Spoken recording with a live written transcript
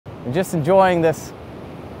and just enjoying this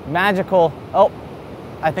magical, oh,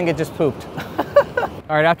 I think it just pooped.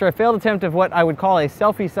 All right, after a failed attempt of what I would call a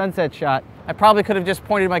selfie sunset shot, I probably could have just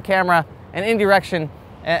pointed my camera in any direction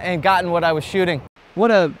and gotten what I was shooting.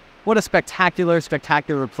 What a spectacular,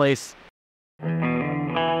 spectacular place.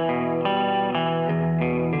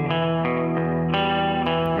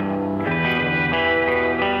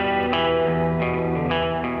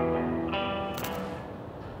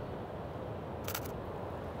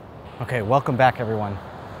 Okay, welcome back everyone.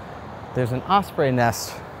 There's an osprey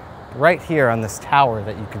nest right here on this tower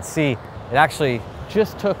that you can see. It actually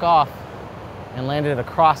just took off and landed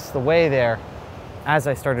across the way there as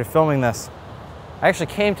I started filming this. I actually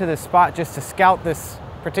came to this spot just to scout this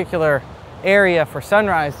particular area for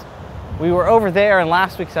sunrise. We were over there in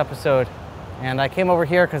last week's episode, and I came over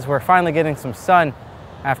here because we're finally getting some sun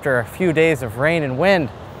after a few days of rain and wind.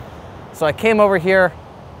 So I came over here,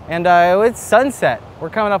 and it's sunset. We're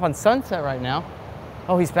coming up on sunset right now.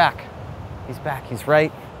 Oh, he's back. He's back. He's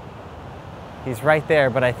right there.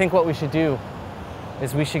 But I think what we should do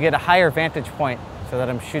is we should get a higher vantage point so that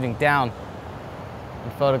I'm shooting down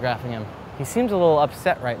and photographing him. He seems a little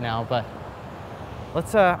upset right now, but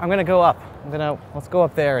let's, I'm gonna go up. Let's go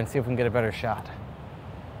up there and see if we can get a better shot.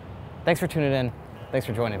 Thanks for tuning in. Thanks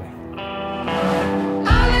for joining me.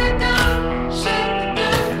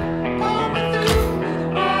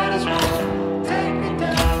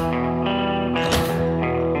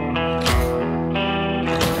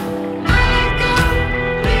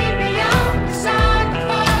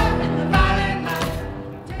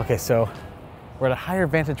 Okay, so we're at a higher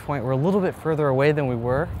vantage point. We're a little bit further away than we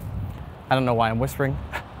were. I don't know why I'm whispering.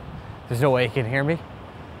 There's no way you can hear me.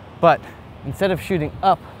 But instead of shooting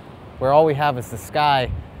up, where all we have is the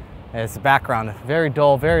sky as the background, very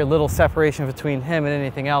dull, very little separation between him and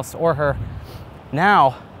anything else or her.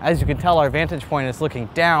 Now, as you can tell, our vantage point is looking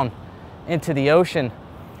down into the ocean.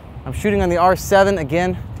 I'm shooting on the R7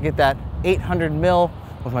 again to get that 800mm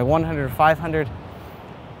with my 100-500.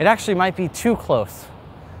 It actually might be too close.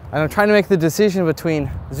 And I'm trying to make the decision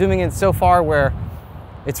between zooming in so far where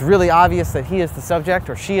it's really obvious that he is the subject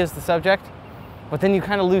or she is the subject, but then you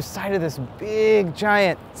kind of lose sight of this big,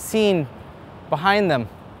 giant scene behind them.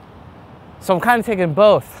 So I'm kind of taking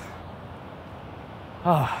both.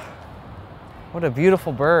 Oh, what a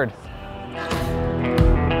beautiful bird.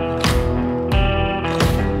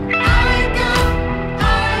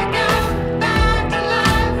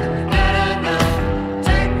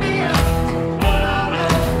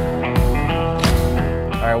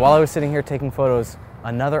 While I was sitting here taking photos,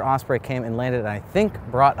 another osprey came and landed and I think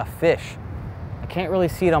brought a fish. I can't really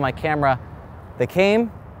see it on my camera. They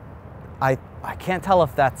came, I can't tell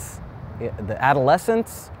if that's the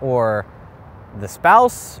adolescents or the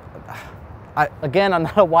spouse. Again, I'm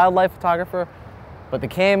not a wildlife photographer, but they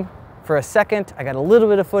came for a second, I got a little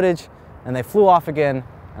bit of footage and they flew off again,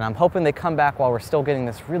 and I'm hoping they come back while we're still getting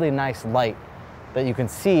this really nice light that you can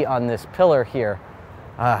see on this pillar here.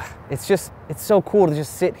 It's so cool to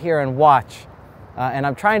just sit here and watch. And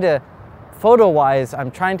I'm trying to, photo-wise,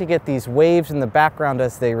 I'm trying to get these waves in the background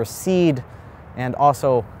as they recede and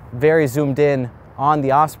also very zoomed in on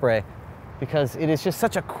the osprey because it is just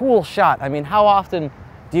such a cool shot. I mean, how often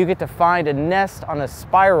do you get to find a nest on a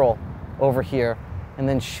spiral over here and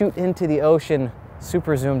then shoot into the ocean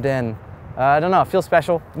super zoomed in? I don't know, it feels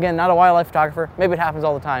special. Again, not a wildlife photographer. Maybe it happens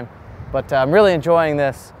all the time, but I'm really enjoying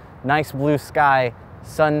this nice blue sky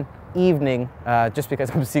sun evening just because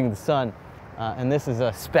I'm seeing the sun, and this is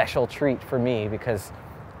a special treat for me because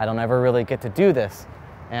I don't ever really get to do this.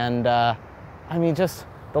 And I mean, just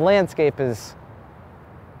the landscape is,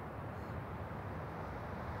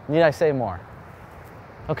 need I say more?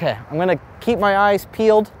 Okay, I'm gonna keep my eyes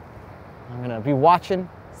peeled. I'm gonna be watching,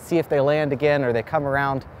 see if they land again or they come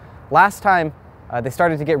around. Last time they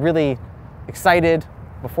started to get really excited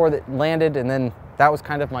before they landed, and then that was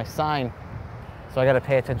kind of my sign. So I got to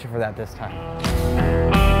pay attention for that this time.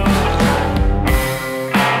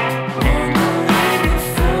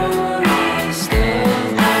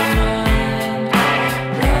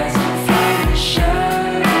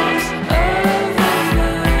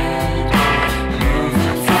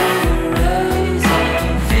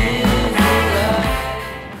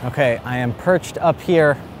 Okay, I am perched up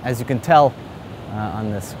here, as you can tell,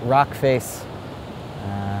 on this rock face,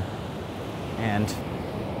 and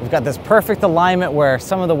we've got this perfect alignment where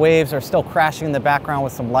some of the waves are still crashing in the background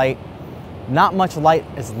with some light. Not much light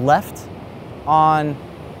is left on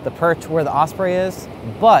the perch where the osprey is,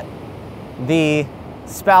 but the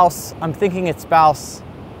spouse, I'm thinking its spouse,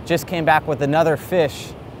 just came back with another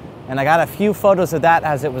fish, and I got a few photos of that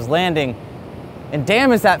as it was landing, and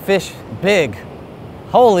damn is that fish big.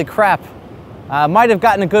 Holy crap. Might have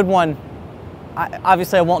gotten a good one.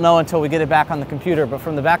 Obviously I won't know until we get it back on the computer, but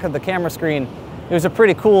from the back of the camera screen, it was a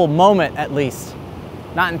pretty cool moment at least.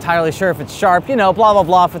 Not entirely sure if it's sharp, you know, blah, blah,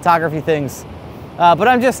 blah, photography things. But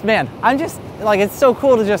I'm just like, it's so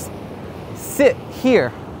cool to just sit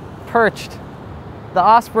here, perched. The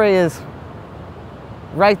osprey is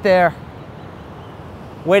right there,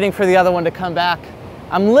 waiting for the other one to come back.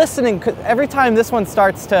 I'm listening, 'cause every time this one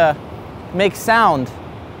starts to make sound,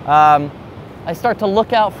 I start to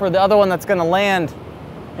look out for the other one that's gonna land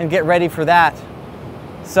and get ready for that.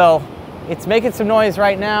 So it's making some noise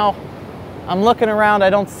right now. I'm looking around, I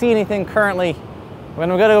don't see anything currently. We're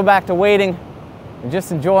gonna go back to waiting and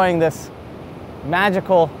just enjoying this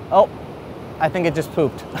magical, oh, I think it just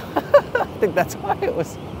pooped. I think that's why it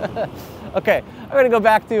was. Okay, I'm gonna go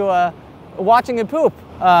back to watching it poop,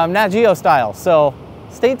 Nat Geo style. So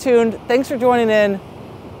stay tuned, thanks for joining in.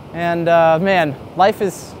 And man, life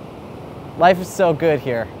is so good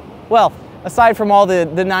here. Well, aside from all the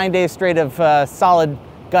 9 days straight of solid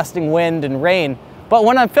gusting wind and rain, but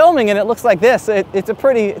when I'm filming and it looks like this, it's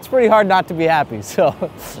pretty hard not to be happy. So.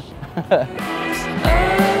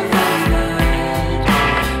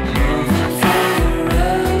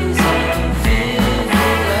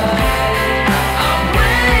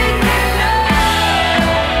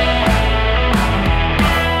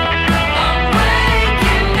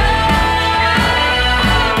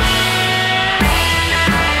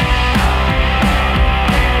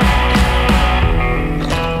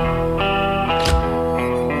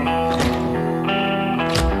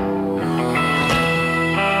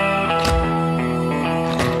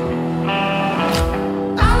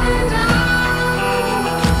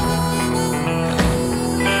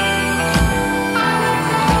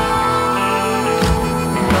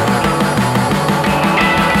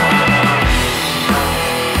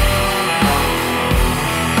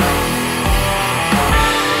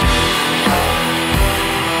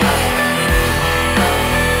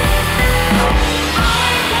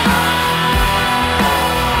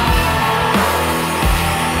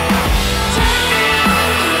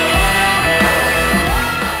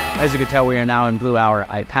 As you can tell, we are now in Blue Hour.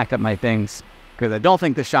 I packed up my things because I don't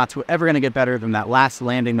think the shots were ever going to get better than that last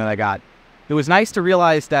landing that I got. It was nice to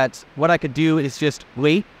realize that what I could do is just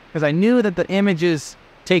wait, because I knew that the images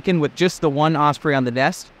taken with just the one osprey on the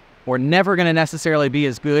nest were never going to necessarily be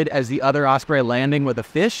as good as the other osprey landing with a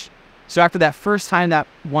fish. So after that first time that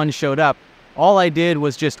one showed up, all I did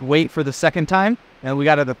was just wait for the second time, and we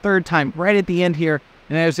got it the third time right at the end here,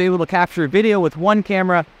 and I was able to capture video with one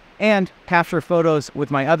camera and capture photos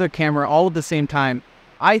with my other camera all at the same time.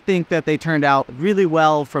 I think that they turned out really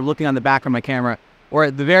well for looking on the back of my camera, or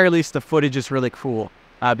at the very least the footage is really cool.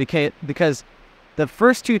 Because the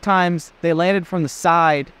first two times they landed from the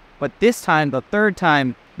side, but this time, the third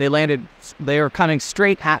time, they were coming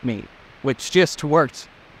straight at me, which just worked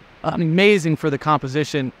amazing for the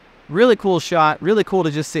composition. Really cool shot, really cool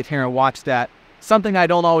to just sit here and watch that. Something I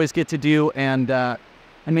don't always get to do, and I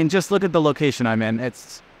mean, just look at the location I'm in.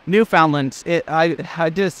 It's Newfoundland.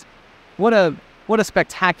 What a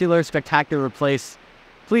spectacular place.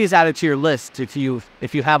 Please add it to your list if you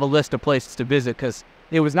have a list of places to visit, because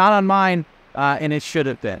it was not on mine, and it should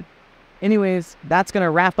have been. Anyways, that's gonna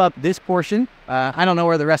wrap up this portion. I don't know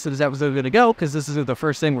where the rest of this episode is gonna go, because this is the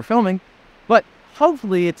first thing we're filming, but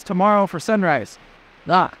hopefully it's tomorrow for sunrise.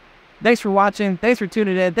 Thanks for watching, thanks for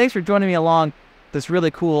tuning in, thanks for joining me along this really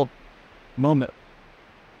cool moment.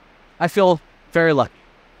 I feel very lucky,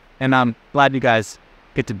 and I'm glad you guys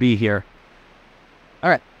get to be here. All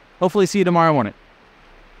right, hopefully see you tomorrow morning.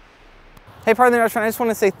 Hey, pardon the interruption, I just want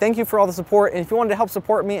to say thank you for all the support, and if you wanted to help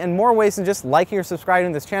support me in more ways than just liking or subscribing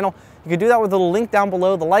to this channel, you can do that with the link down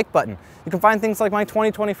below, the like button. You can find things like my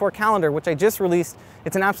 2024 calendar, which I just released.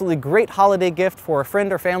 It's an absolutely great holiday gift for a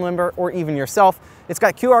friend or family member, or even yourself. It's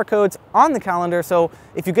got QR codes on the calendar, so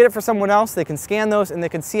if you get it for someone else, they can scan those and they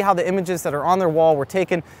can see how the images that are on their wall were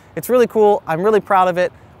taken. It's really cool, I'm really proud of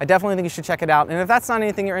it. I definitely think you should check it out. And if that's not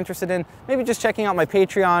anything you're interested in, maybe just checking out my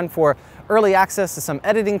Patreon for early access to some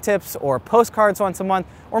editing tips or postcards once a month,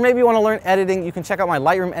 or maybe you want to learn editing, you can check out my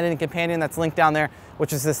Lightroom editing companion that's linked down there,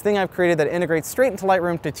 which is this thing I've created that integrates straight into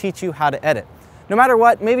Lightroom to teach you how to edit. No matter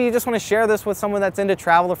what, maybe you just want to share this with someone that's into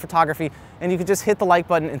travel or photography, and you can just hit the like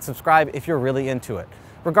button and subscribe if you're really into it.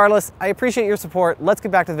 Regardless, I appreciate your support. Let's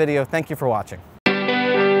get back to the video. Thank you for watching.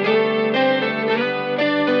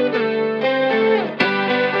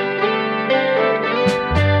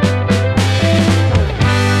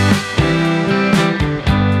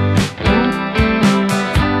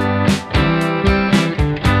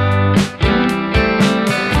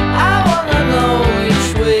 I wanna know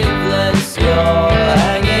which way bless your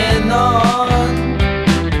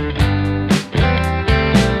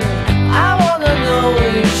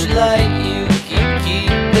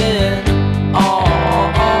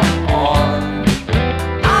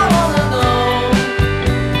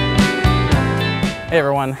Hey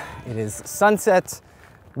everyone, it is sunset.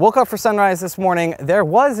 Woke up for sunrise this morning. There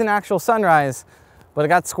was an actual sunrise, but it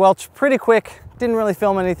got squelched pretty quick. Didn't really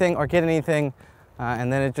film anything or get anything,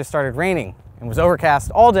 and then it just started raining and was overcast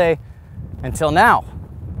all day until now.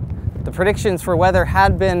 The predictions for weather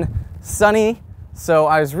had been sunny, so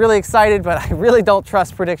I was really excited, but I really don't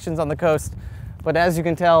trust predictions on the coast. But as you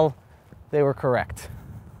can tell, they were correct.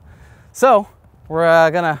 So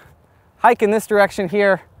we're gonna hike in this direction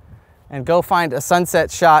here and go find a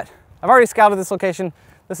sunset shot. I've already scouted this location.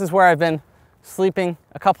 This is where I've been sleeping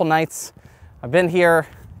a couple nights. I've been here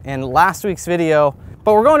in last week's video,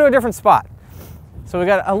 but we're going to a different spot. So we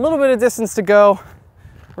got a little bit of distance to go.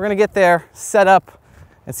 We're gonna get there, set up,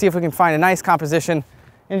 and see if we can find a nice composition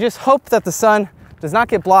and just hope that the sun does not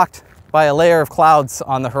get blocked by a layer of clouds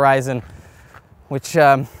on the horizon, which,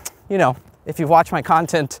 you know, if you've watched my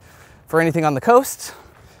content for anything on the coast,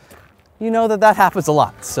 you know that that happens a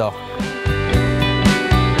lot, so.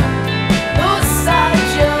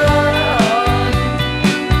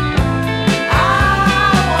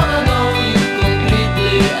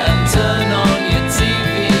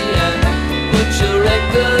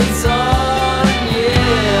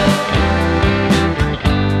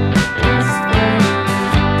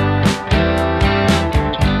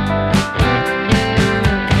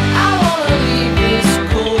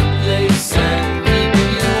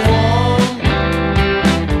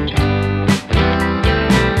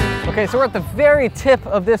 Okay, so we're at the very tip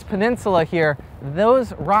of this peninsula here.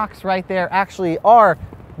 Those rocks right there actually are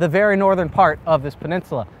the very northern part of this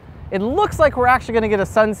peninsula. It looks like we're actually gonna get a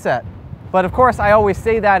sunset, but of course I always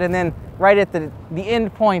say that, and then right at the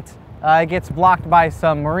end point, it gets blocked by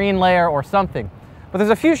some marine layer or something. But there's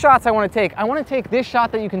a few shots I wanna take. I wanna take this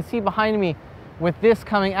shot that you can see behind me with this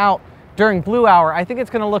coming out during blue hour. I think it's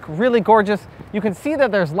gonna look really gorgeous. You can see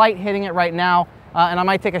that there's light hitting it right now, and I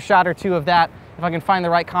might take a shot or two of that if I can find the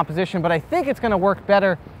right composition, but I think it's gonna work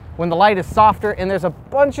better when the light is softer and there's a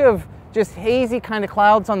bunch of just hazy kind of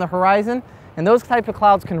clouds on the horizon, and those type of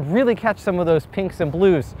clouds can really catch some of those pinks and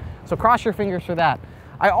blues. So cross your fingers for that.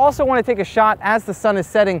 I also wanna take a shot as the sun is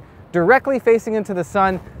setting, directly facing into the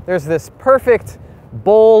sun. There's this perfect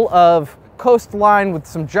bowl of coastline with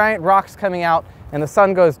some giant rocks coming out, and the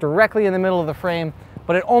sun goes directly in the middle of the frame,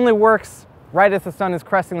 but it only works right as the sun is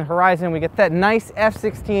cresting the horizon. We get that nice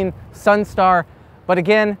F16 sun star. But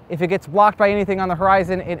again, if it gets blocked by anything on the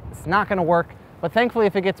horizon, it's not gonna work. But thankfully,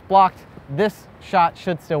 if it gets blocked, this shot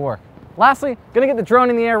should still work. Lastly, gonna get the drone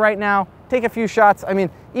in the air right now, take a few shots. I mean,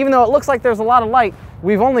 even though it looks like there's a lot of light,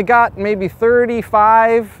 we've only got maybe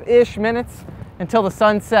 35-ish minutes until the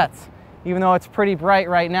sun sets, even though it's pretty bright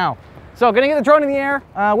right now. So gonna get the drone in the air.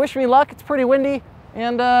 Wish me luck, it's pretty windy,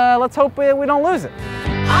 and let's hope we don't lose it.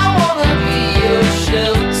 I wanna be your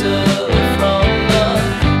shelter from the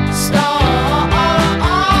storm.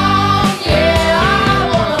 Yeah, I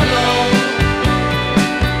wanna know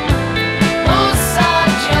whose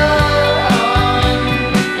side you're on.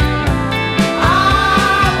 I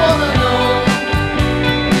wanna know,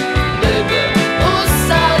 baby, whose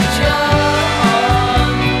side you're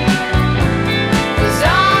on. 'Cause I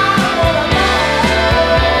wanna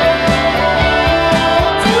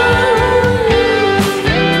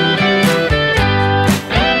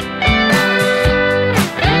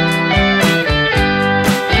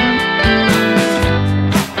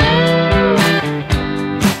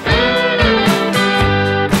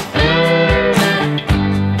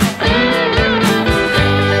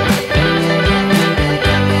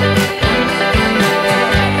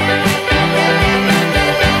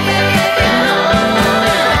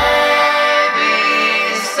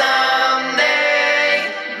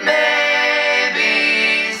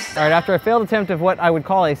All right, after a failed attempt of what I would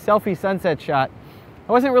call a selfie sunset shot,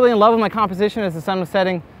 I wasn't really in love with my composition as the sun was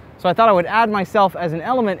setting, so I thought I would add myself as an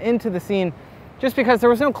element into the scene, just because there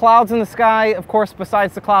was no clouds in the sky, of course,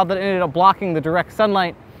 besides the cloud that ended up blocking the direct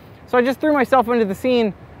sunlight. So I just threw myself into the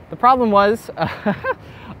scene. The problem was,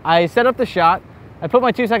 I set up the shot, I put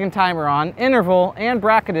my 2-second timer on, interval and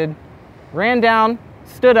bracketed, ran down,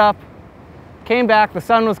 stood up, came back, the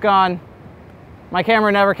sun was gone. My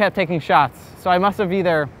camera never kept taking shots, so I must have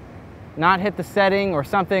either not hit the setting or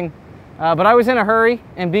something, but I was in a hurry,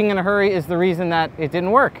 and being in a hurry is the reason that it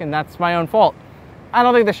didn't work, and that's my own fault. I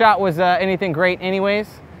don't think the shot was anything great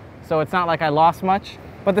anyways, so it's not like I lost much.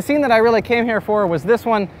 But the scene that I really came here for was this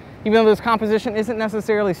one. Even though this composition isn't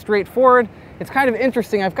necessarily straightforward, it's kind of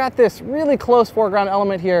interesting. I've got this really close foreground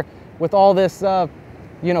element here with all this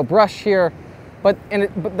you know, brush here, but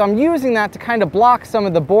I'm using that to kind of block some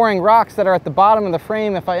of the boring rocks that are at the bottom of the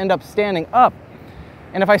frame if I end up standing up.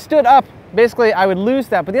 And if I stood up, basically I would lose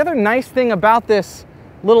that. But the other nice thing about this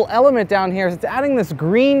little element down here is it's adding this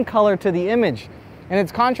green color to the image. And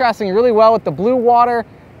it's contrasting really well with the blue water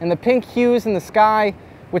and the pink hues in the sky,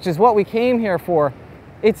 which is what we came here for.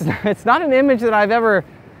 It's not an image that I've ever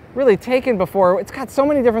really taken before. It's got so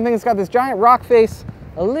many different things. It's got this giant rock face,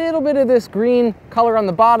 a little bit of this green color on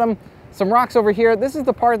the bottom, some rocks over here. This is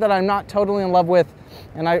the part that I'm not totally in love with.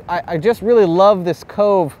 And I just really love this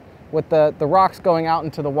cove with the rocks going out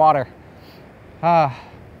into the water.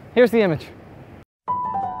 Here's the image.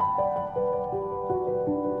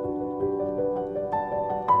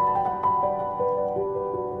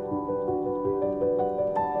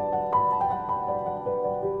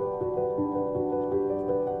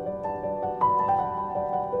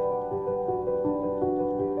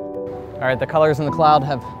 All right, the colors in the cloud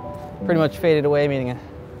have pretty much faded away, meaning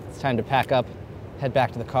it's time to pack up, head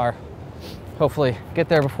back to the car, hopefully get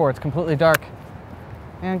there before it's completely dark,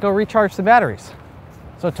 and go recharge the batteries.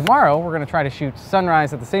 So tomorrow we're gonna try to shoot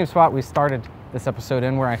sunrise at the same spot we started this episode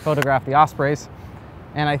in, where I photographed the ospreys.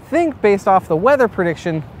 And I think based off the weather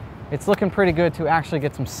prediction, it's looking pretty good to actually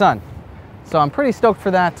get some sun. So I'm pretty stoked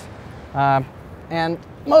for that. And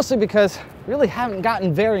mostly because really haven't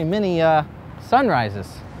gotten very many sunrises.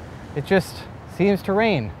 It just seems to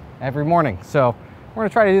rain every morning. So we're gonna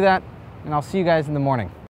try to do that, and I'll see you guys in the morning.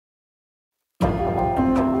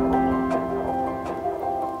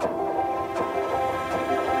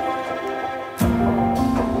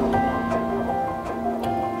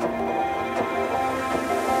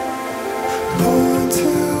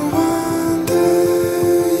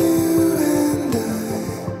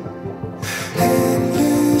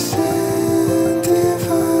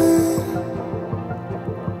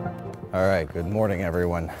 All right, good morning,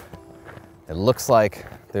 everyone. It looks like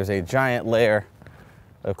there's a giant layer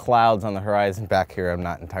of clouds on the horizon back here. I'm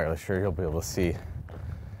not entirely sure you'll be able to see,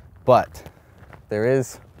 but there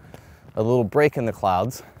is a little break in the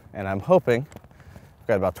clouds, and I'm hoping we've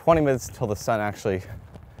got about 20 minutes until the sun actually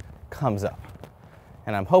comes up.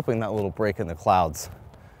 And I'm hoping that little break in the clouds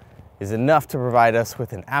is enough to provide us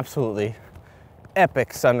with an absolutely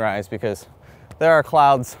epic sunrise, because there are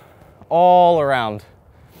clouds all around.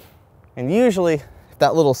 And usually, if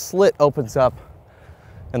that little slit opens up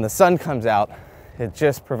and the sun comes out, it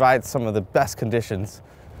just provides some of the best conditions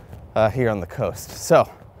here on the coast. So,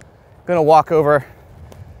 I'm gonna walk over,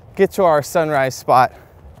 get to our sunrise spot,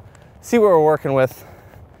 see what we're working with,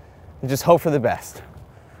 and just hope for the best.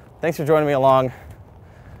 Thanks for joining me along.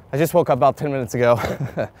 I just woke up about 10 minutes ago.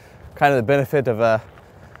 Kind of the benefit of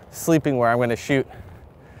sleeping where I'm gonna shoot.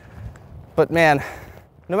 But man,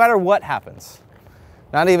 no matter what happens,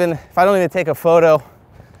 not even if I don't even take a photo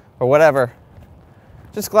or whatever,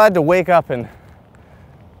 just glad to wake up and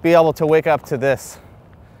be able to wake up to this.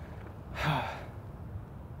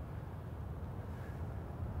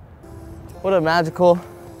 What a magical,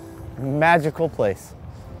 magical place.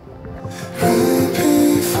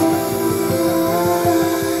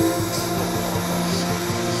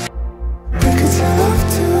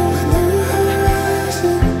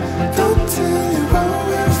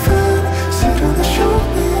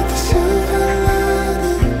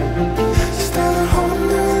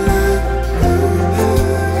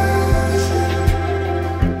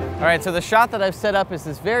 All right, so the shot that I've set up is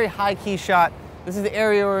this very high key shot. This is the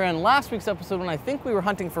area we were in last week's episode when I think we were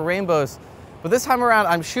hunting for rainbows. But this time around,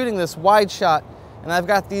 I'm shooting this wide shot, and I've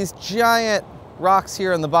got these giant rocks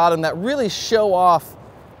here on the bottom that really show off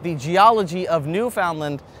the geology of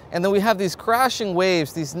Newfoundland. And then we have these crashing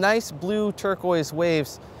waves, these nice blue turquoise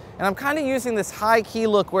waves. And I'm kind of using this high key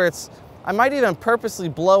look where I might even purposely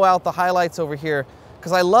blow out the highlights over here,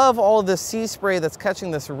 because I love all of this sea spray that's catching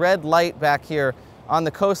this red light back here on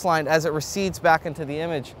the coastline as it recedes back into the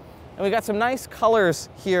image. And we got some nice colors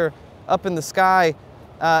here up in the sky.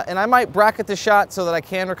 And I might bracket the shot so that I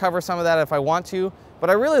can recover some of that if I want to. But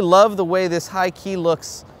I really love the way this high key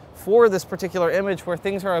looks for this particular image, where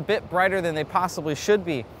things are a bit brighter than they possibly should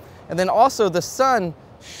be. And then also the sun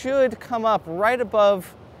should come up right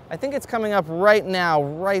above, I think it's coming up right now,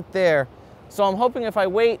 right there. So I'm hoping if I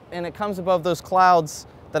wait and it comes above those clouds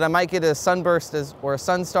that I might get a sunburst or a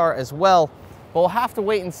sun star as well. But we'll have to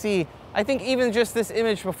wait and see. I think even just this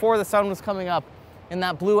image before the sun was coming up in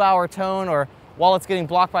that blue hour tone, or while it's getting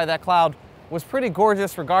blocked by that cloud, was pretty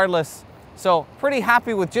gorgeous regardless. So pretty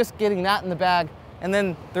happy with just getting that in the bag. And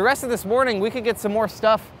then the rest of this morning, we could get some more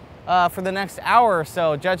stuff for the next hour or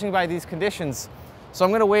so, judging by these conditions. So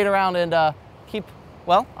I'm gonna wait around and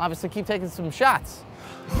obviously keep taking some shots.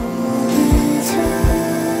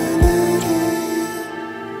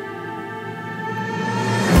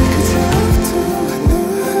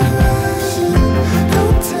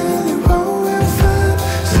 Don't tell you what we'll find,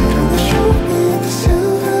 so don't show me the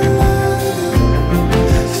silver.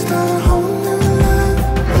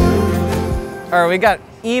 we got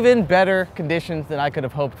even better conditions than I could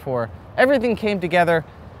have hoped for. Everything came together.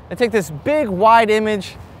 I take this big wide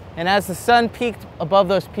image, and as the sun peaked above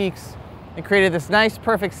those peaks, it created this nice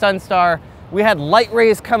perfect sun star. We had light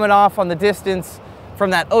rays coming off on the distance from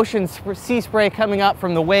that ocean sea spray coming up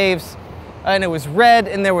from the waves, and it was red,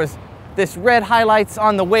 and there was this red highlights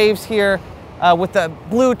on the waves here with the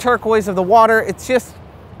blue turquoise of the water. It's just,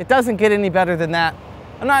 it doesn't get any better than that.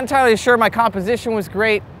 I'm not entirely sure my composition was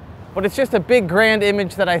great, but it's just a big grand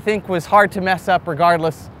image that I think was hard to mess up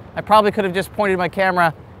regardless. I probably could have just pointed my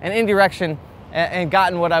camera in direction and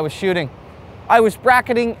gotten what I was shooting. I was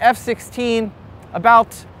bracketing f/16.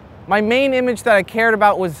 About my main image that I cared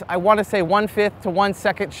about was, I want to say 1/5 to 1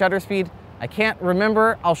 second shutter speed. I can't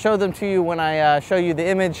remember. I'll show them to you when I show you the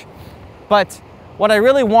image. But what I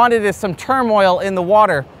really wanted is some turmoil in the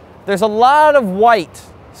water. There's a lot of white.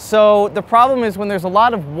 So the problem is when there's a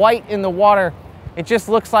lot of white in the water, it just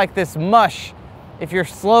looks like this mush. If you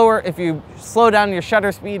slow down your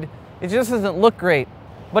shutter speed, it just doesn't look great.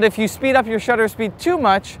 But if you speed up your shutter speed too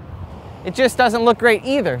much, it just doesn't look great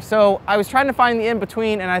either. So I was trying to find the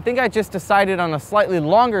in-between, and I think I just decided on a slightly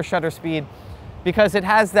longer shutter speed because it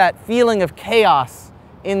has that feeling of chaos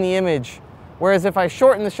in the image. Whereas if I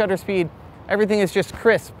shorten the shutter speed, everything is just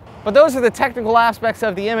crisp. But those are the technical aspects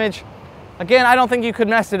of the image. Again, I don't think you could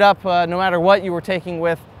mess it up no matter what you were taking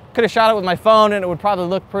with. Could have shot it with my phone and it would probably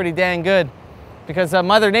look pretty dang good because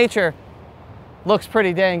Mother Nature looks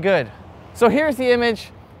pretty dang good. So here's the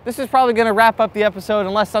image. This is probably going to wrap up the episode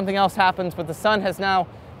unless something else happens, but the sun has now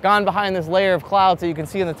gone behind this layer of clouds that you can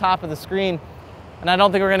see on the top of the screen, and I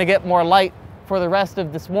don't think we're going to get more light for the rest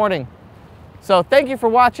of this morning. So thank you for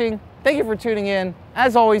watching. Thank you for tuning in.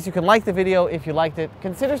 As always, you can like the video if you liked it.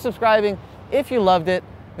 Consider subscribing if you loved it.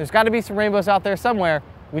 There's got to be some rainbows out there somewhere.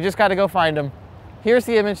 We just got to go find them. Here's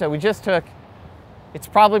the image that we just took. It's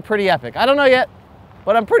probably pretty epic. I don't know yet,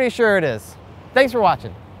 but I'm pretty sure it is. Thanks for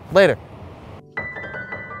watching. Later.